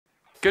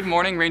Good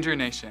morning, Ranger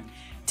Nation.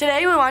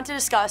 Today we want to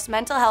discuss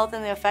mental health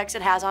and the effects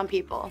it has on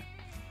people.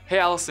 Hey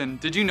Allison,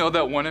 did you know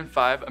that 1 in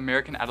 5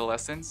 American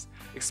adolescents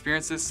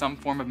experiences some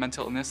form of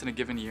mental illness in a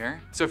given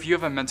year? So if you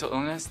have a mental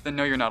illness, then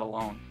know you're not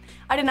alone.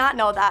 I did not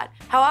know that.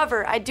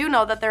 However, I do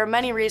know that there are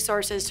many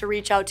resources to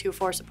reach out to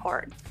for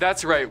support.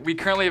 That's right, we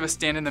currently have a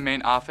stand in the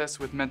main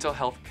office with mental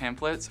health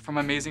pamphlets from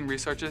amazing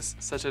resources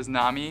such as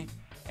NAMI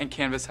and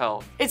Canvas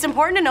Health. It's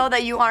important to know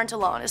that you aren't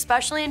alone,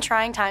 especially in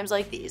trying times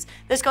like these.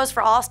 This goes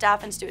for all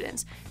staff and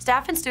students.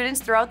 Staff and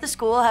students throughout the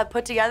school have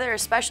put together a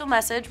special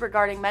message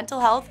regarding mental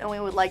health, and we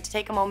would like to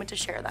take a moment to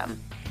share them.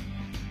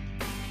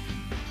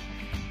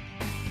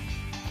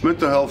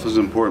 Mental health is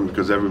important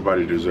because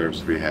everybody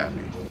deserves to be happy.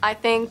 I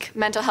think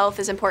mental health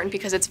is important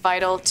because it's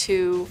vital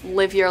to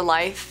live your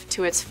life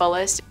to its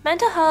fullest.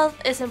 Mental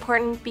health is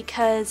important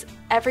because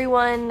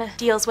everyone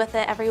deals with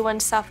it, everyone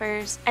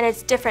suffers, and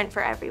it's different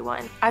for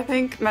everyone. I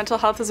think mental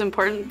health is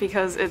important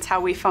because it's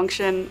how we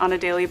function on a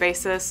daily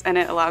basis, and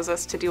it allows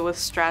us to deal with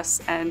stress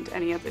and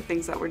any other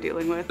things that we're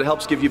dealing with. It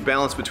helps give you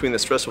balance between the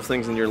stressful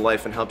things in your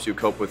life and helps you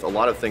cope with a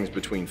lot of things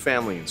between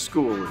family and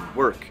school and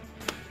work,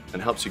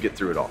 and helps you get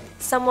through it all.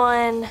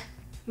 Someone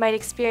might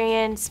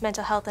experience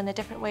mental health in a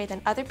different way than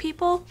other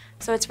people,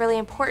 so it's really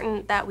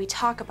important that we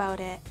talk about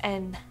it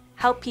and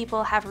help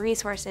people have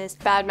resources.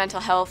 Bad mental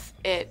health,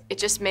 it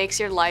just makes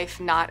your life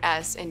not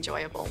as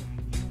enjoyable.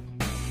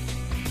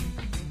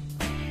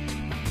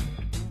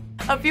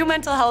 A few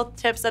mental health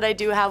tips that I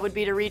do have would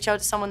be to reach out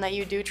to someone that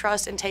you do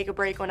trust and take a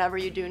break whenever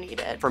you do need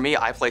it. For me,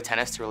 I play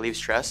tennis to relieve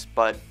stress,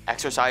 but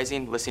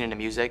exercising, listening to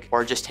music,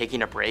 or just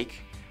taking a break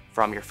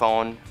from your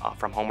phone,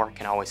 from homework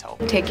can always help.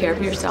 Take care of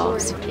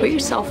yourselves. Put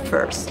yourself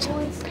first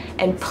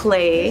and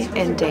play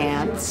and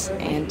dance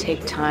and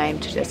take time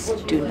to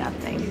just do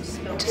nothing.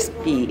 Just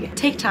be.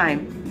 Take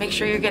time. Make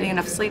sure you're getting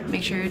enough sleep,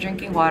 make sure you're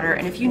drinking water,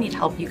 and if you need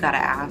help, you gotta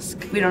ask.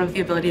 We don't have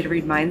the ability to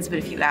read minds, but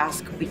if you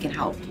ask, we can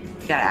help.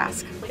 You gotta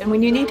ask. And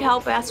when you need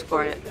help, ask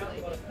for it,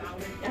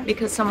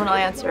 because someone will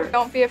answer.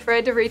 Don't be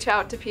afraid to reach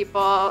out to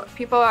people.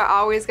 People are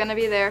always gonna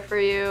be there for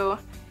you,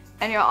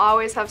 and you'll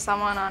always have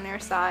someone on your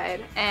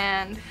side.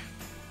 And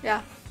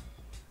yeah,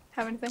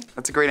 have anything?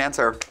 That's a great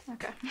answer.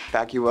 Okay.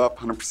 Back you up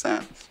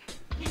 100%.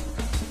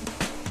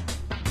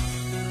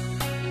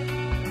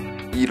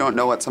 You don't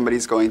know what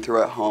somebody's going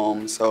through at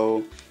home,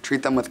 so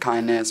treat them with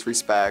kindness,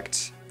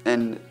 respect,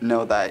 and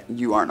know that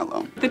you aren't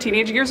alone. The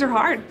teenage years are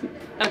hard.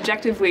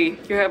 Objectively,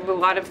 you have a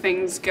lot of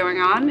things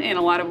going on. In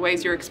a lot of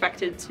ways, you're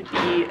expected to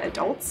be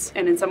adults,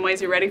 and in some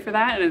ways you're ready for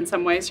that, and in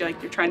some ways you're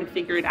trying to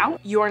figure it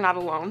out. You are not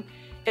alone.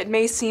 It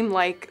may seem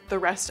like the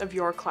rest of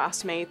your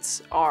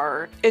classmates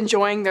are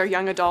enjoying their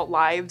young adult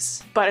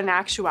lives, but in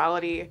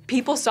actuality,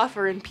 people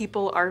suffer and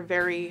people are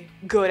very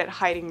good at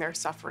hiding their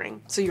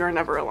suffering, so you're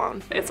never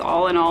alone. It's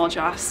all in all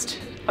just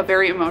a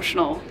very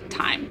emotional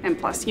time, and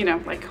plus, you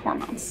know, like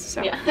hormones,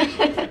 so. Yeah.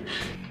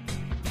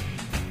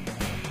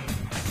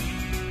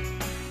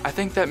 I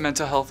think that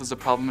mental health is a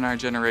problem in our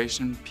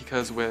generation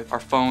because with our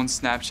phones,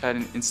 Snapchat,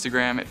 and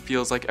Instagram, it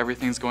feels like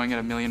everything's going at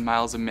a million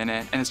miles a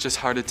minute, and it's just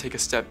hard to take a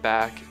step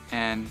back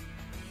and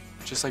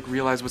just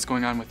realize what's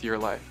going on with your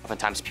life.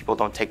 Oftentimes people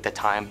don't take the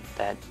time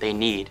that they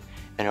need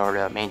in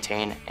order to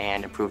maintain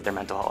and improve their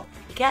mental health.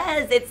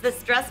 Because it's the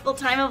stressful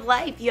time of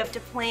life. You have to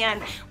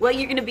plan what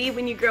you're gonna be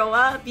when you grow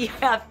up. You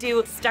have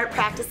to start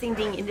practicing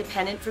being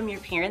independent from your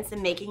parents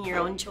and making your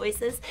own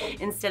choices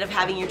instead of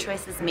having your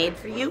choices made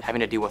for you.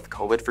 Having to deal with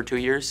COVID for 2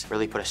 years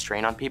really put a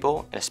strain on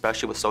people, and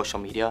especially with social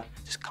media,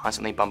 just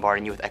constantly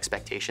bombarding you with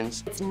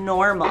expectations. It's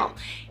normal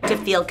to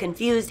feel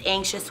confused,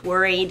 anxious,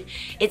 worried.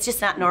 It's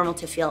just not normal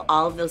to feel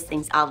all of those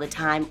things all the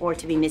time or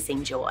to be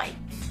missing joy.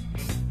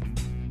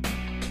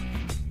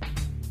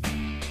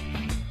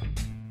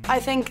 I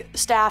think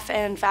staff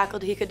and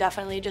faculty could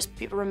definitely just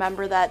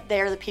remember that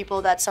they're the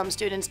people that some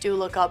students do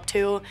look up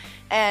to,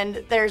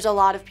 and there's a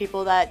lot of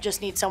people that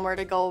just need somewhere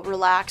to go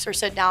relax or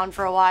sit down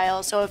for a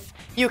while. So if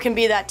you can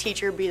be that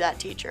teacher, be that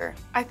teacher.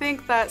 I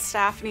think that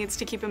staff needs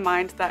to keep in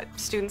mind that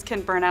students can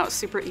burn out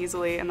super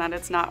easily and that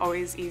it's not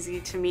always easy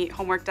to meet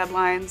homework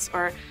deadlines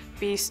or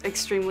be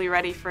extremely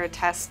ready for a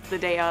test the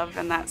day of,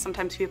 and that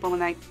sometimes people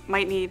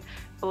might need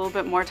a little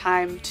bit more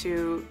time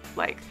to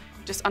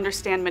just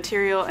understand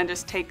material and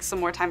just take some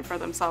more time for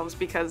themselves,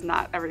 because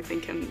not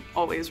everything can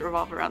always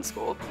revolve around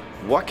school.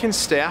 What can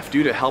staff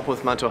do to help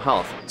with mental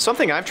health?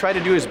 Something I've tried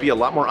to do is be a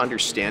lot more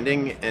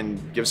understanding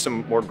and give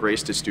some more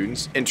grace to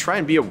students and try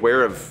and be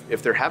aware of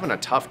if they're having a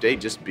tough day,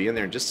 just being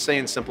there and just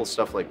saying simple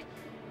stuff like,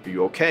 are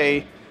you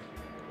okay?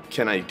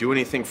 Can I do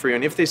anything for you?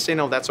 And if they say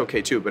no, that's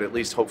okay too, but at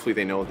least hopefully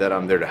they know that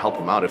I'm there to help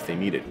them out if they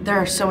need it. There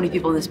are so many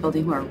people in this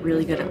building who are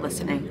really good at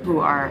listening, who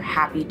are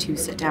happy to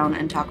sit down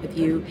and talk with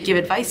you, give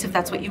advice if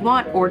that's what you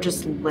want, or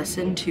just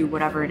listen to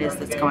whatever it is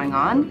that's going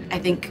on. I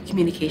think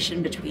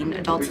communication between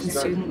adults and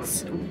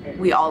students,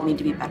 we all need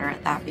to be better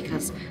at that,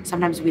 because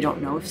sometimes we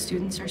don't know if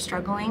students are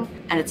struggling,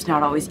 and it's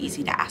not always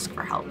easy to ask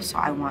for help. So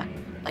I want,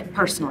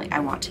 personally,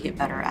 I want to get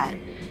better at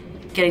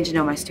getting to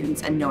know my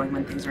students and knowing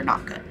when things are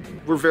not good.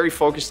 We're very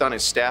focused on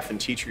as staff and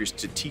teachers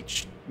to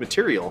teach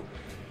material,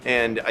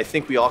 And I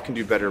think we all can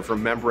do better of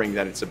remembering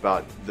that it's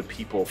about the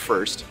people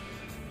first.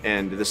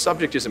 And the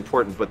subject is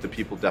important, but the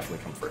people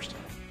definitely come first.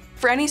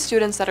 For any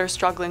students that are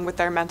struggling with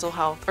their mental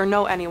health or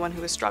know anyone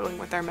who is struggling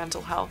with their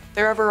mental health,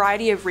 there are a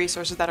variety of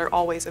resources that are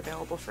always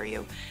available for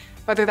you.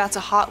 Whether that's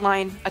a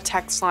hotline, a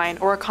text line,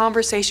 or a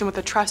conversation with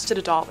a trusted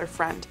adult or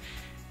friend,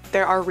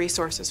 there are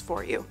resources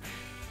for you.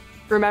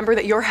 Remember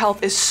that your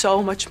health is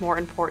so much more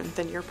important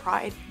than your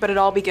pride, but it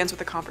all begins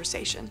with a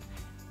conversation.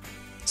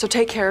 So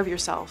take care of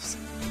yourselves.